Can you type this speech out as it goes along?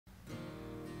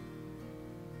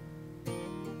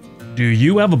Do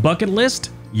you have a bucket list?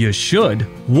 You should.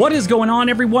 What is going on,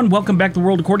 everyone? Welcome back to the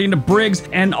World According to Briggs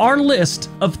and our list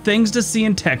of things to see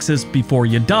in Texas before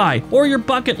you die, or your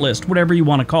bucket list, whatever you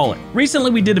want to call it. Recently,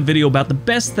 we did a video about the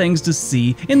best things to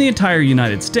see in the entire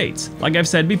United States. Like I've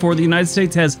said before, the United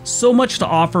States has so much to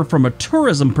offer from a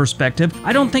tourism perspective.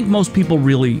 I don't think most people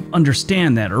really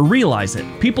understand that or realize it.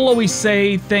 People always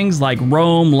say things like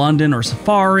Rome, London, or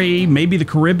Safari, maybe the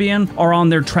Caribbean, are on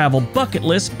their travel bucket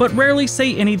list, but rarely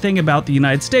say anything about the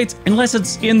United States unless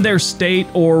it's in their state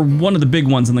or one of the big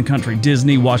ones in the country: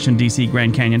 Disney, Washington, D.C.,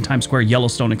 Grand Canyon, Times Square,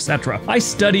 Yellowstone, etc. I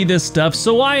study this stuff,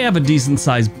 so I have a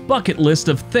decent-sized bucket list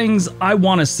of things I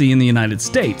want to see in the United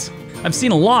States. I've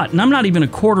seen a lot, and I'm not even a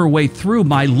quarter way through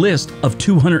my list of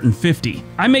 250.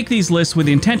 I make these lists with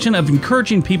the intention of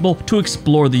encouraging people to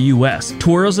explore the US.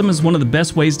 Tourism is one of the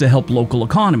best ways to help local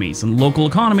economies, and local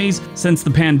economies, since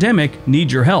the pandemic,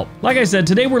 need your help. Like I said,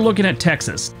 today we're looking at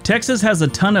Texas. Texas has a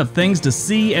ton of things to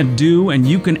see and do, and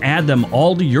you can add them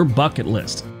all to your bucket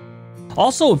list.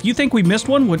 Also, if you think we missed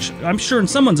one, which I'm sure in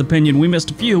someone's opinion we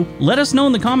missed a few, let us know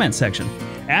in the comment section.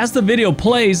 As the video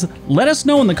plays, let us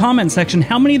know in the comment section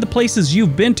how many of the places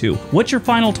you've been to. What's your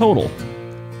final total?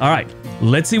 Alright,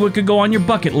 let's see what could go on your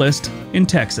bucket list in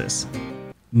Texas.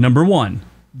 Number 1.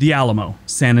 The Alamo,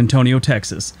 San Antonio,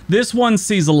 Texas. This one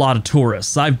sees a lot of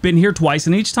tourists. I've been here twice,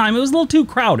 and each time it was a little too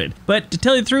crowded. But to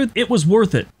tell you the truth, it was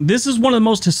worth it. This is one of the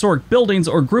most historic buildings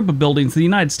or group of buildings the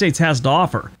United States has to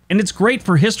offer. And it's great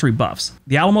for history buffs.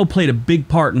 The Alamo played a big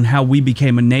part in how we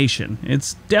became a nation.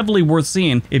 It's definitely worth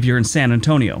seeing if you're in San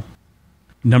Antonio.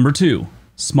 Number 2.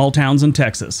 Small towns in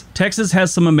Texas. Texas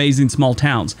has some amazing small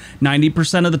towns.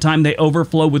 90% of the time they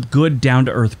overflow with good,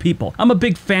 down-to-earth people. I'm a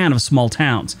big fan of small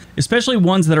towns, especially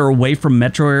ones that are away from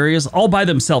metro areas, all by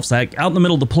themselves, like out in the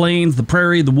middle of the plains, the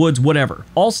prairie, the woods, whatever.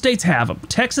 All states have them.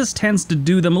 Texas tends to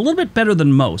do them a little bit better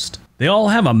than most. They all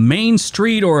have a main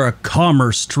street or a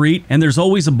commerce street, and there's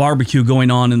always a barbecue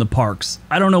going on in the parks.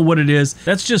 I don't know what it is.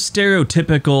 That's just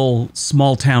stereotypical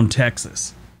small-town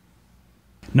Texas.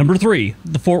 Number 3,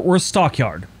 the Fort Worth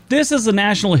Stockyard. This is a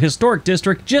National Historic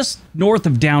District just north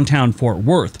of downtown Fort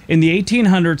Worth. In the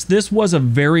 1800s, this was a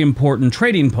very important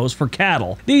trading post for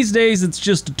cattle. These days, it's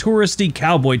just a touristy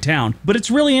cowboy town, but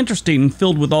it's really interesting and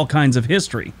filled with all kinds of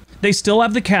history. They still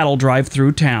have the cattle drive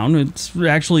through town. It's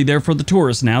actually there for the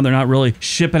tourists now. They're not really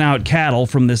shipping out cattle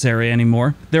from this area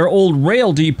anymore. Their old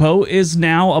rail depot is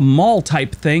now a mall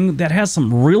type thing that has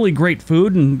some really great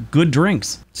food and good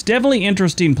drinks. It's definitely an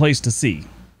interesting place to see.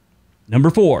 Number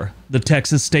 4, the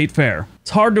Texas State Fair.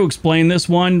 It's hard to explain this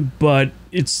one, but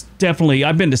it's definitely,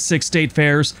 I've been to 6 state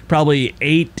fairs, probably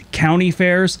 8 county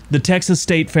fairs. The Texas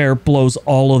State Fair blows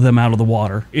all of them out of the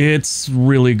water. It's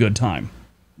really a good time.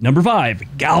 Number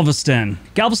 5, Galveston.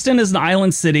 Galveston is an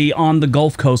island city on the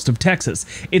Gulf Coast of Texas.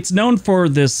 It's known for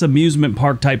this amusement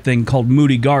park type thing called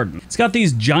Moody Garden. It's got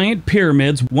these giant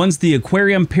pyramids. One's the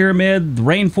Aquarium Pyramid, the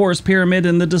Rainforest Pyramid,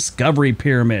 and the Discovery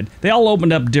Pyramid. They all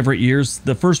opened up different years.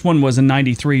 The first one was in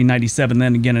 93, 97,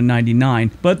 then again in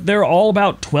 99. But they're all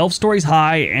about 12 stories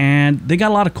high, and they got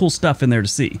a lot of cool stuff in there to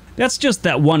see. That's just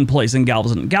that one place in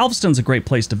Galveston. Galveston's a great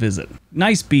place to visit.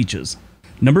 Nice beaches.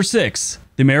 Number 6.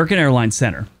 The American Airlines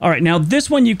Center. All right, now this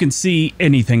one you can see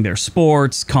anything there,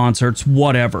 sports, concerts,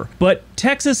 whatever. But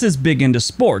Texas is big into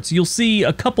sports. You'll see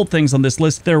a couple things on this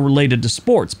list that are related to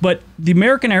sports, but the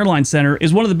American Airlines Center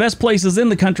is one of the best places in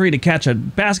the country to catch a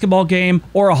basketball game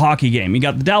or a hockey game. You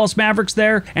got the Dallas Mavericks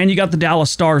there, and you got the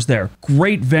Dallas Stars there.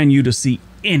 Great venue to see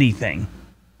anything.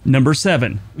 Number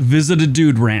 7, visit a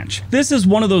dude ranch. This is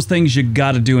one of those things you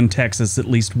gotta do in Texas at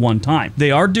least one time. They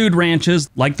are dude ranches,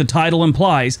 like the title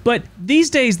implies, but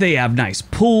these days they have nice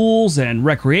pools and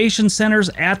recreation centers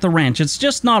at the ranch. It's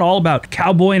just not all about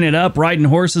cowboying it up, riding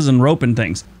horses and roping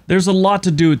things. There's a lot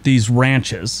to do at these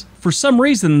ranches. For some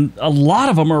reason, a lot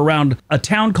of them are around a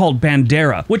town called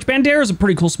Bandera, which Bandera is a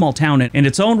pretty cool small town in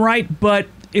its own right, but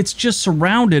it's just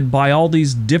surrounded by all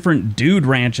these different dude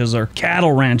ranches or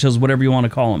cattle ranches, whatever you want to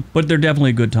call them. But they're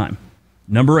definitely a good time.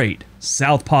 Number 8,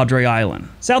 South Padre Island.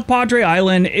 South Padre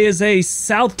Island is a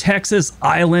South Texas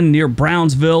island near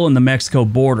Brownsville and the Mexico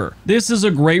border. This is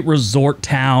a great resort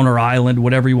town or island,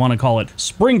 whatever you want to call it.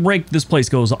 Spring break, this place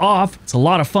goes off. It's a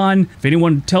lot of fun. If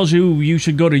anyone tells you you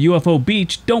should go to UFO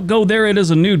Beach, don't go there. It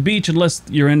is a nude beach. Unless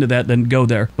you're into that, then go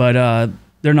there. But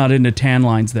they're not into tan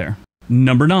lines there.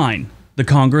 Number 9. The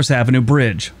Congress Avenue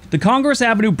Bridge. The Congress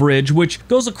Avenue Bridge, which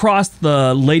goes across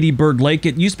the Lady Bird Lake,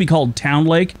 it used to be called Town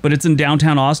Lake, but it's in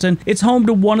downtown Austin. It's home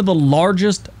to one of the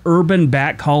largest urban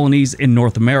bat colonies in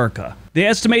North America. They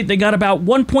estimate they got about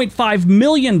 1.5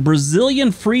 million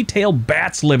Brazilian free-tailed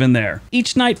bats living there.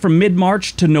 Each night from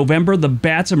mid-March to November, the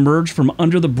bats emerge from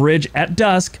under the bridge at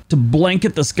dusk to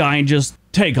blanket the sky and just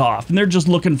take off. And they're just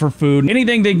looking for food.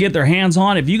 Anything they can get their hands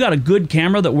on. If you got a good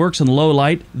camera that works in low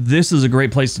light, this is a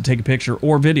great place to take a picture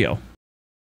or video.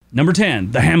 Number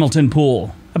 10, the Hamilton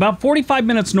Pool. About 45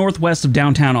 minutes northwest of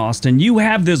downtown Austin, you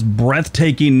have this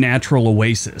breathtaking natural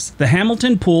oasis. The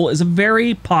Hamilton Pool is a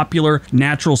very popular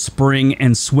natural spring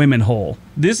and swimming hole.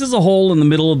 This is a hole in the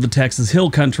middle of the Texas Hill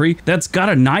Country that's got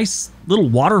a nice little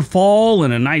waterfall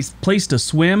and a nice place to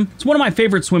swim. It's one of my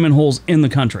favorite swimming holes in the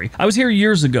country. I was here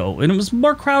years ago, and it was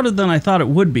more crowded than I thought it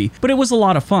would be, but it was a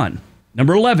lot of fun.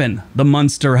 Number 11, the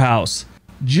Munster House.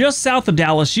 Just south of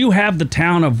Dallas, you have the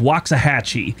town of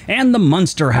Waxahachie and the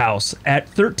Munster House at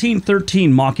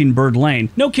 1313 Mockingbird Lane.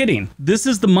 No kidding, this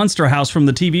is the Munster House from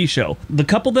the TV show. The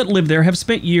couple that live there have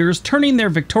spent years turning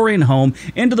their Victorian home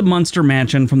into the Munster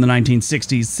Mansion from the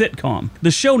 1960s sitcom.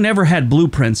 The show never had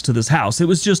blueprints to this house, it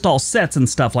was just all sets and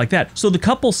stuff like that. So the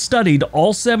couple studied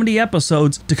all 70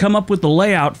 episodes to come up with the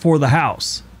layout for the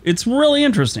house. It's really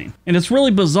interesting, and it's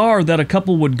really bizarre that a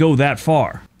couple would go that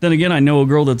far. Then again, I know a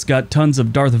girl that's got tons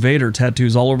of Darth Vader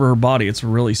tattoos all over her body. It's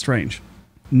really strange.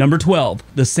 Number 12,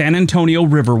 the San Antonio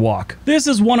Riverwalk. This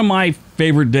is one of my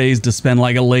favorite days to spend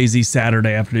like a lazy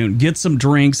Saturday afternoon. Get some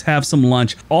drinks, have some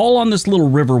lunch, all on this little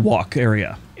Riverwalk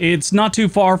area. It's not too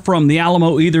far from the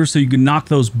Alamo either, so you can knock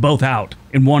those both out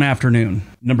in one afternoon.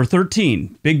 Number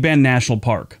 13, Big Bend National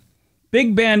Park.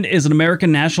 Big Bend is an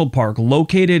American national park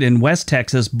located in West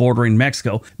Texas bordering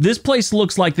Mexico. This place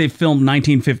looks like they filmed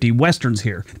 1950 westerns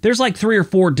here. There's like 3 or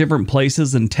 4 different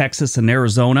places in Texas and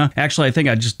Arizona. Actually, I think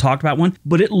I just talked about one,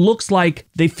 but it looks like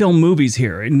they film movies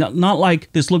here. Not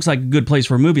like this looks like a good place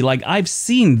for a movie. Like I've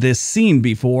seen this scene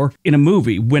before in a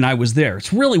movie when I was there.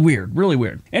 It's really weird, really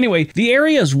weird. Anyway, the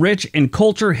area is rich in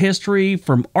culture, history,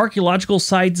 from archaeological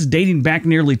sites dating back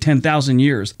nearly 10,000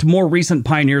 years to more recent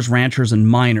pioneers, ranchers, and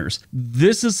miners.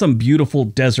 This is some beautiful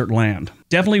desert land.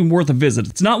 Definitely worth a visit.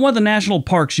 It's not one of the national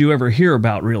parks you ever hear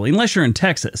about, really, unless you're in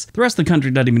Texas. The rest of the country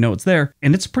doesn't even know it's there,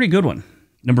 and it's a pretty good one.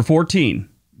 Number 14,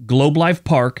 Globe Life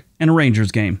Park and a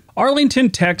Rangers game. Arlington,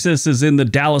 Texas is in the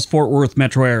Dallas-Fort Worth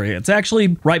metro area. It's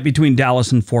actually right between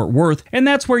Dallas and Fort Worth, and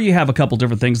that's where you have a couple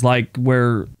different things like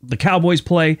where the Cowboys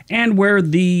play and where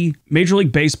the Major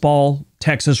League Baseball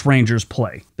Texas Rangers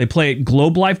play. They play at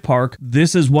Globe Life Park.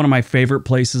 This is one of my favorite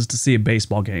places to see a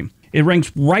baseball game. It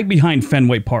ranks right behind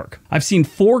Fenway Park. I've seen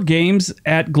 4 games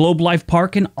at Globe Life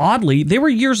Park, and oddly, they were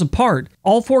years apart.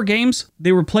 All 4 games,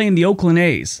 they were playing the Oakland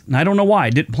A's. And I don't know why.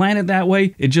 I didn't plan it that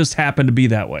way. It just happened to be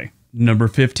that way. Number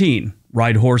 15,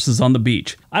 ride horses on the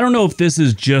beach. I don't know if this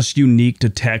is just unique to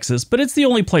Texas, but it's the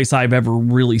only place I've ever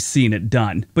really seen it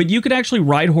done. But you could actually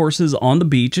ride horses on the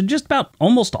beach at just about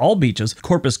almost all beaches.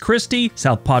 Corpus Christi,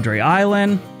 South Padre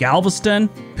Island, Galveston.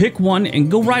 Pick one and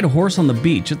go ride a horse on the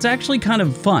beach. It's actually kind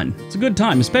of fun. It's a good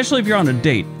time, especially if you're on a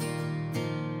date.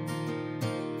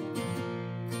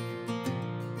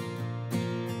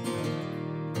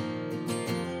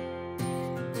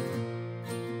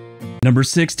 Number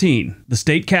 16, the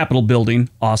State Capitol Building,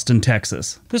 Austin,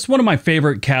 Texas. This is one of my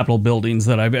favorite Capitol buildings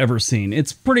that I've ever seen.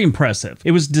 It's pretty impressive.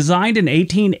 It was designed in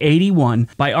 1881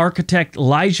 by architect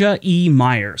Elijah E.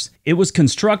 Myers. It was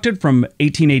constructed from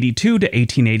 1882 to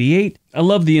 1888. I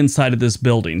love the inside of this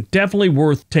building. Definitely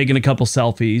worth taking a couple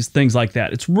selfies, things like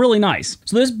that. It's really nice.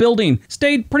 So this building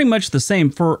stayed pretty much the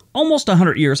same for almost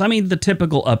 100 years. I mean, the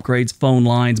typical upgrades, phone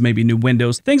lines, maybe new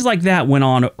windows, things like that went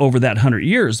on over that 100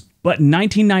 years. But in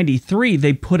 1993,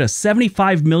 they put a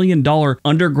 $75 million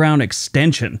underground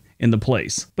extension in the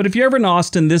place. But if you're ever in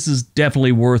Austin, this is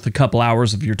definitely worth a couple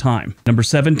hours of your time. Number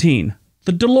 17,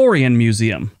 the DeLorean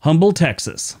Museum, Humble,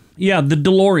 Texas. Yeah, the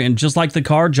DeLorean, just like the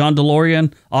car, John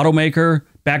DeLorean, automaker,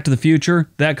 Back to the Future,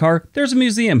 that car, there's a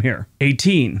museum here.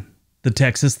 18, the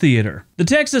Texas Theater. The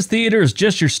Texas Theater is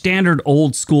just your standard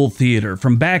old school theater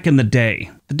from back in the day.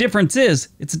 The difference is,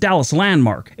 it's a Dallas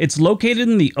landmark. It's located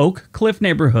in the Oak Cliff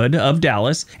neighborhood of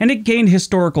Dallas, and it gained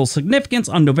historical significance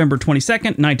on November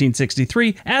 22nd,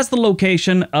 1963, as the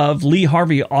location of Lee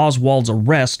Harvey Oswald's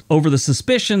arrest over the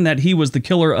suspicion that he was the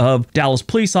killer of Dallas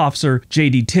police officer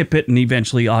J.D. Tippit, and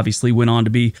eventually obviously went on to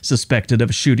be suspected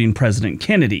of shooting President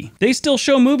Kennedy. They still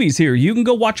show movies here. You can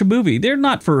go watch a movie. They're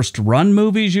not first-run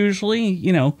movies usually,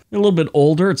 you know, they're a little bit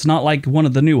older. It's not like one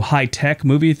of the new high-tech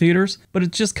movie theaters, but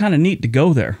it's just kind of neat to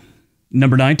go there.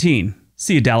 Number 19,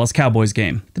 see a Dallas Cowboys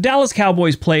game. The Dallas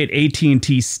Cowboys play at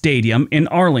AT&T Stadium in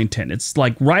Arlington. It's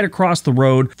like right across the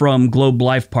road from Globe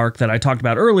Life Park that I talked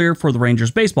about earlier for the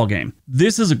Rangers baseball game.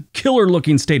 This is a killer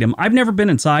looking stadium. I've never been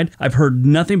inside. I've heard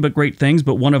nothing but great things,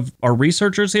 but one of our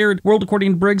researchers here at World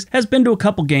According to Briggs has been to a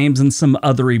couple games and some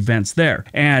other events there.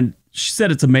 And she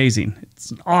said it's amazing.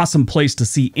 It's an awesome place to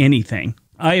see anything.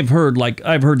 I've heard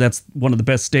that's one of the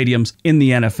best stadiums in the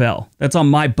NFL. That's on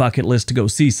my bucket list to go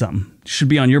see some. Should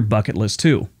be on your bucket list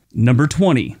too. Number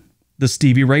 20, the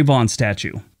Stevie Ray Vaughan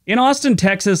statue. In Austin,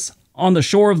 Texas, on the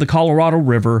shore of the Colorado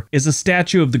River, is a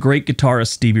statue of the great guitarist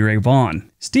Stevie Ray Vaughan.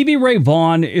 Stevie Ray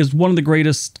Vaughan is one of the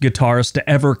greatest guitarists to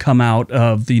ever come out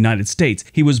of the United States.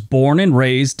 He was born and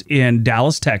raised in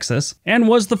Dallas, Texas, and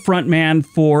was the frontman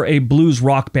for a blues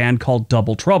rock band called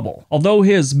Double Trouble. Although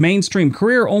his mainstream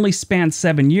career only spanned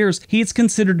 7 years, he is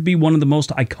considered to be one of the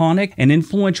most iconic and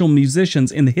influential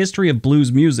musicians in the history of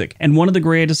blues music, and one of the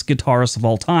greatest guitarists of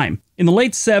all time. In the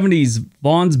late 70s,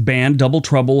 Vaughan's band, Double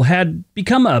Trouble, had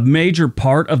become a major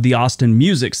part of the Austin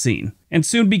music scene, and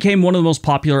soon became one of the most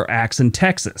popular acts in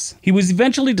Texas. He was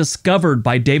eventually discovered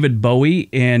by David Bowie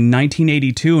in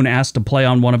 1982 and asked to play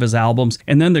on one of his albums,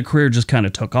 and then the career just kind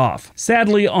of took off.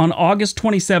 Sadly, on August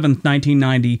 27,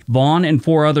 1990, Vaughan and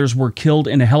 4 others were killed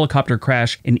in a helicopter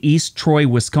crash in East Troy,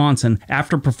 Wisconsin,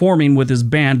 after performing with his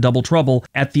band Double Trouble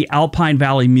at the Alpine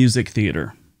Valley Music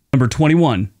Theater. Number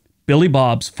 21. Billy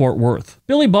Bob's, Fort Worth.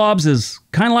 Billy Bob's is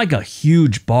kind of like a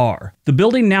huge bar. The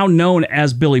building now known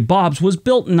as Billy Bob's was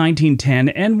built in 1910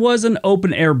 and was an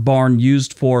open-air barn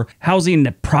used for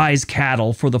housing prize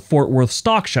cattle for the Fort Worth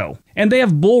Stock Show. And they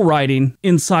have bull riding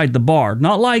inside the bar.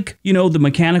 Not like, the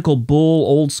mechanical bull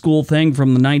old school thing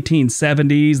from the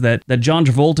 1970s that John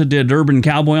Travolta did Urban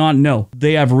Cowboy on. No,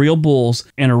 they have real bulls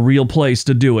and a real place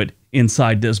to do it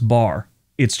inside this bar.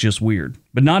 It's just weird.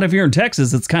 But not if you're in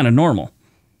Texas, it's kind of normal.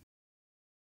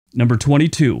 Number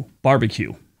 22,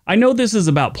 barbecue. I know this is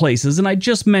about places, and I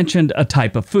just mentioned a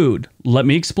type of food. Let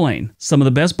me explain. Some of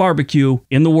the best barbecue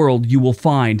in the world you will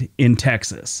find in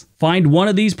Texas. Find one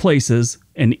of these places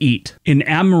and eat. In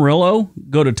Amarillo,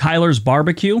 go to Tyler's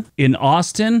Barbecue. In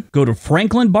Austin, go to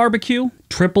Franklin Barbecue.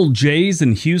 Triple J's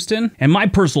in Houston. And my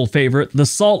personal favorite, the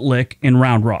Salt Lick in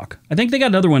Round Rock. I think they got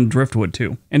another one in Driftwood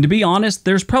too. And to be honest,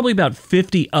 there's probably about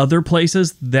 50 other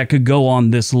places that could go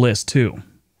on this list too.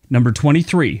 Number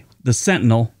 23, the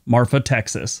Sentinel, Marfa,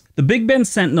 Texas. The Big Bend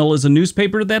Sentinel is a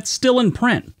newspaper that's still in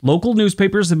print. Local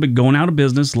newspapers have been going out of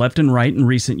business left and right in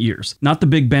recent years. Not the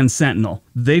Big Bend Sentinel.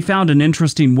 They found an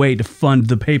interesting way to fund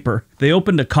the paper. They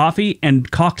opened a coffee and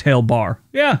cocktail bar.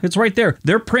 Yeah, it's right there.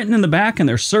 They're printing in the back and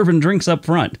they're serving drinks up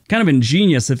front. Kind of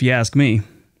ingenious if you ask me.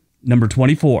 Number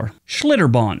 24,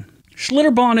 Schlitterbahn.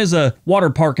 Schlitterbahn is a water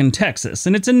park in Texas,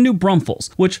 and it's in New Braunfels,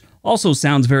 which also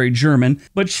sounds very German,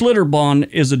 but Schlitterbahn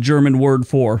is a German word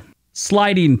for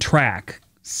sliding track,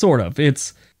 sort of.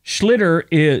 It's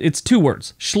 2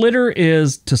 words. Schlitter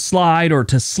is to slide or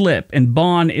to slip, and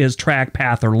Bahn is track,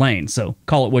 path, or lane, so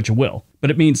call it what you will.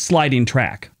 But it means sliding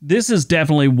track. This is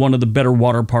definitely one of the better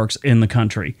water parks in the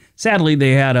country. Sadly,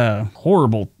 they had a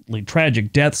horribly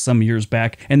tragic death some years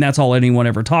back, and that's all anyone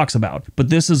ever talks about. But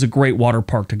this is a great water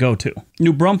park to go to.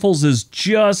 New Braunfels is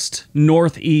just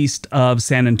northeast of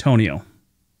San Antonio.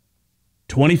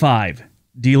 25.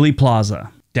 Dealey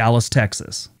Plaza, Dallas,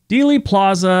 Texas. Dealey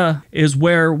Plaza is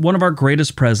where one of our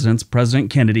greatest presidents, President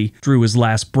Kennedy, drew his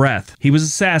last breath. He was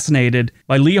assassinated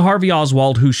by Lee Harvey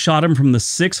Oswald, who shot him from the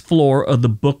 6th floor of the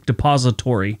Book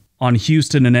Depository on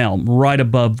Houston and Elm, right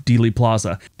above Dealey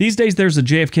Plaza. These days, there's a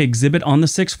JFK exhibit on the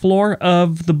 6th floor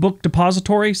of the Book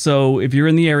Depository, so if you're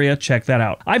in the area, check that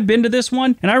out. I've been to this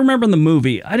one, and I remember in the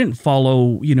movie, I didn't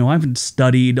follow, I haven't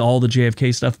studied all the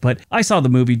JFK stuff, but I saw the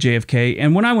movie JFK,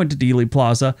 and when I went to Dealey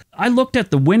Plaza, I looked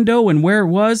at the window and where it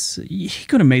was. He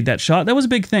could have made that shot. That was a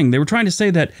big thing. They were trying to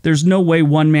say that there's no way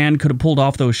one man could have pulled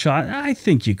off those shots. I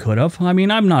think you could have. I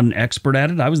mean, I'm not an expert at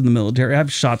it. I was in the military.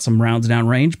 I've shot some rounds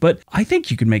downrange, but I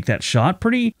think you could make that shot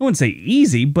pretty, I wouldn't say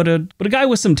easy, but a guy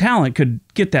with some talent could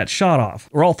get that shot off,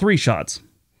 or all 3 shots.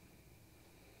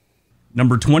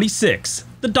 Number 26,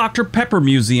 the Dr. Pepper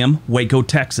Museum, Waco,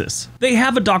 Texas. They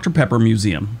have a Dr. Pepper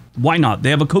Museum. Why not? They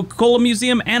have a Coca-Cola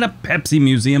museum and a Pepsi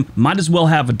museum. Might as well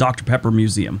have a Dr. Pepper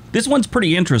museum. This one's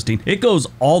pretty interesting. It goes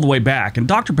all the way back, and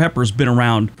Dr. Pepper's been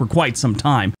around for quite some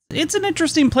time. It's an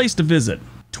interesting place to visit.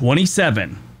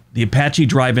 27. The Apache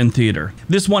Drive-In Theater.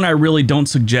 This one I really don't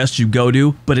suggest you go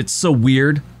to, but it's so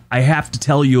weird, I have to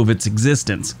tell you of its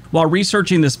existence. While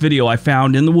researching this video, I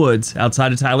found in the woods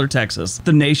outside of Tyler, Texas,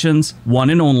 the nation's one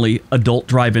and only adult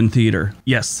drive-in theater.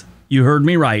 Yes, you heard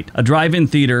me right. A drive-in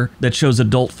theater that shows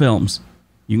adult films.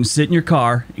 You can sit in your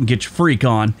car and get your freak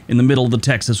on in the middle of the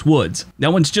Texas woods.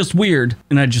 That one's just weird,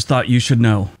 and I just thought you should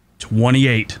know.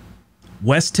 28.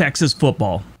 West Texas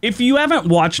football. If you haven't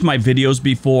watched my videos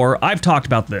before, I've talked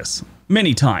about this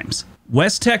many times.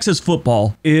 West Texas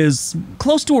football is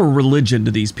close to a religion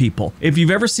to these people. If you've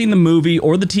ever seen the movie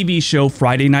or the TV show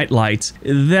Friday Night Lights,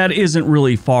 that isn't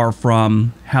really far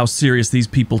from how serious these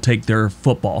people take their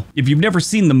football. If you've never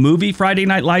seen the movie Friday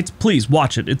Night Lights, please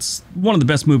watch it. It's one of the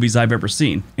best movies I've ever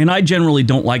seen. And I generally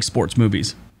don't like sports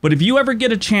movies. But if you ever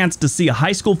get a chance to see a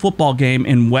high school football game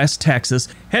in West Texas,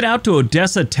 head out to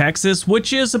Odessa, Texas,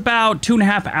 which is about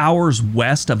 2.5 hours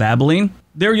west of Abilene.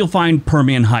 There you'll find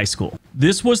Permian High School.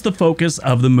 This was the focus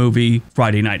of the movie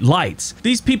Friday Night Lights.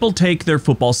 These people take their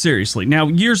football seriously. Now,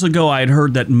 years ago, I had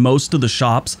heard that most of the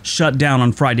shops shut down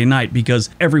on Friday night because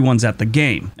everyone's at the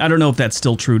game. I don't know if that's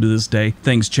still true to this day.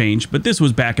 Things change, but this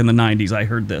was back in the 90s, I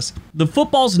heard this. The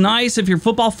football's nice if you're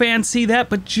football fans, see that,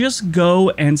 but just go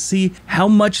and see how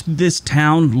much this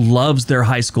town loves their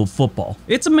high school football.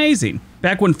 It's amazing.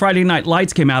 Back when Friday Night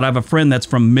Lights came out, I have a friend that's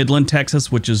from Midland,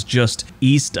 Texas, which is just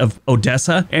east of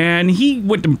Odessa, and he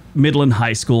went to Midland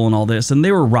High School and all this, and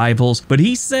they were rivals, but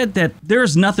he said that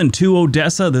there's nothing to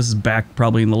Odessa. This is back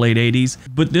probably in the late 80s,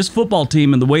 but this football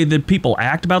team and the way that people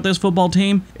act about this football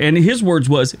team, and his words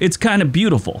was, it's kind of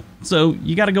beautiful. So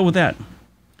you got to go with that.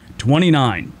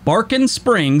 29. Barkin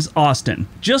Springs, Austin.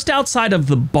 Just outside of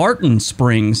the Barton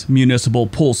Springs Municipal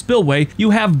Pool Spillway, you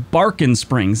have Barkin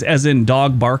Springs, as in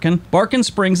dog barkin. Barkin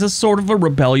Springs is sort of a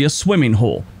rebellious swimming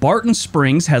hole. Barton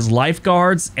Springs has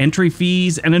lifeguards, entry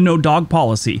fees, and a no dog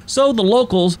policy. So the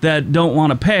locals that don't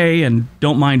want to pay and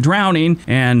don't mind drowning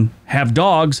and have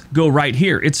dogs go right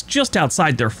here. It's just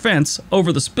outside their fence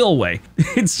over the spillway.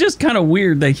 It's just kind of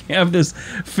weird. They have this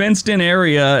fenced in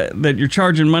area that you're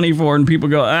charging money for and people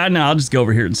go, no, I'll just go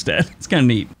over here instead. It's kind of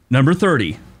neat. Number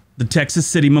 30, the Texas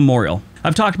City Memorial.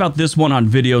 I've talked about this one on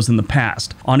videos in the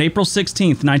past. On April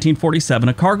 16th, 1947,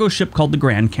 a cargo ship called the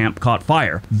Grand Camp caught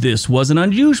fire. This wasn't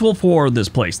unusual for this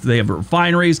place. They have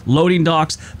refineries, loading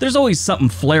docks. There's always something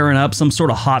flaring up, some sort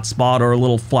of hot spot or a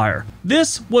little fire.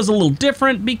 This was a little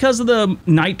different because of the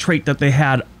nitrate that they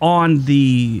had on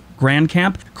the Grand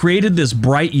Camp created this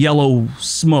bright yellow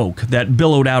smoke that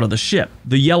billowed out of the ship.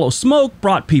 The yellow smoke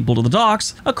brought people to the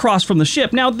docks across from the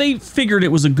ship. Now, they figured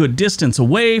it was a good distance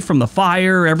away from the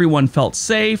fire. Everyone felt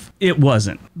safe. It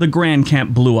wasn't. The Grand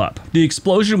Camp blew up. The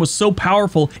explosion was so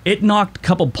powerful, it knocked a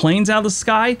couple planes out of the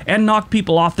sky and knocked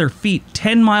people off their feet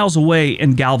 10 miles away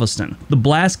in Galveston. The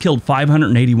blast killed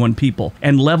 581 people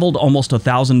and leveled almost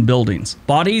 1,000 buildings.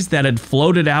 Bodies that had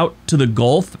floated out to the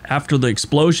Gulf after the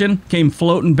explosion came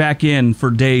floating back in for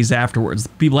days afterwards.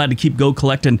 People had to keep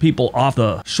collecting people off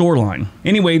the shoreline.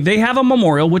 Anyway, they have a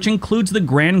memorial which includes the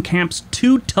Grand Camp's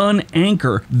 2-ton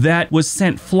anchor that was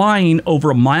sent flying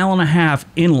over 1.5 miles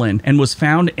inland and was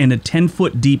found in a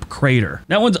 10-foot deep crater.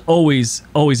 That one's always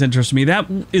interested me. That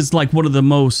is like one of the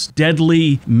most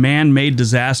deadly man-made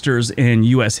disasters in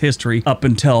U.S. history up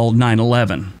until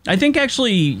 9/11. I think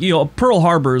actually, Pearl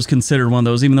Harbor is considered one of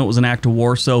those, even though it was an act of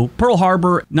war. So Pearl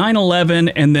Harbor,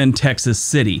 9/11, and then Texas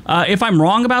City. If I'm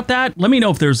wrong about that, let me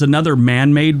know if there's another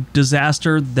man-made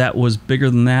disaster that was bigger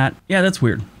than that. Yeah, that's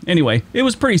weird. Anyway, it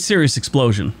was a pretty serious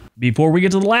explosion. Before we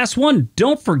get to the last one,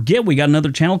 don't forget we got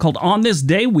another channel called On This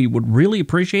Day. We would really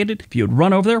appreciate it if you would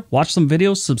run over there, watch some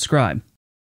videos, subscribe.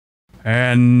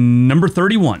 And number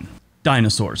 31,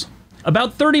 dinosaurs.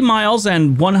 About 30 miles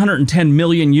and 110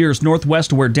 million years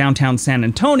northwest of where downtown San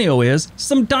Antonio is,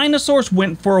 some dinosaurs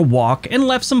went for a walk and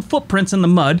left some footprints in the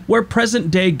mud where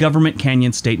present-day Government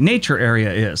Canyon State Nature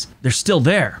Area is. They're still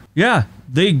there. Yeah,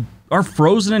 they are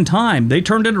frozen in time. They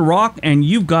turned into rock and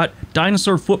you've got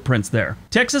dinosaur footprints there.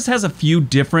 Texas has a few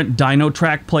different dino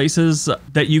track places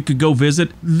that you could go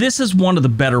visit. This is one of the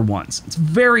better ones. It's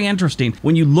very interesting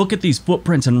when you look at these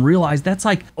footprints and realize that's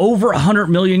like over 100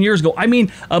 million years ago. I mean,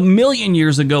 1 million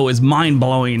years ago is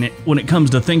mind-blowing when it comes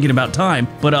to thinking about time,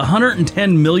 but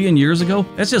 110 million years ago,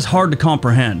 that's just hard to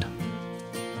comprehend.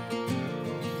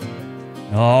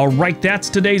 All right, that's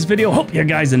today's video. Hope you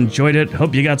guys enjoyed it.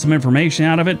 Hope you got some information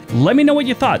out of it. Let me know what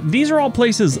you thought. These are all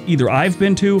places either I've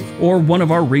been to or one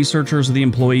of our researchers or the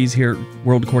employees here at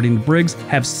World According to Briggs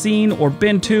have seen or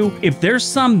been to. If there's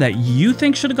some that you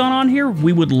think should have gone on here,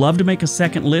 we would love to make a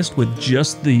second list with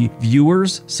just the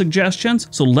viewers' suggestions.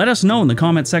 So let us know in the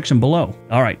comment section below.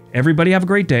 All right, everybody have a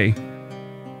great day.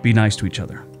 Be nice to each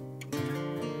other.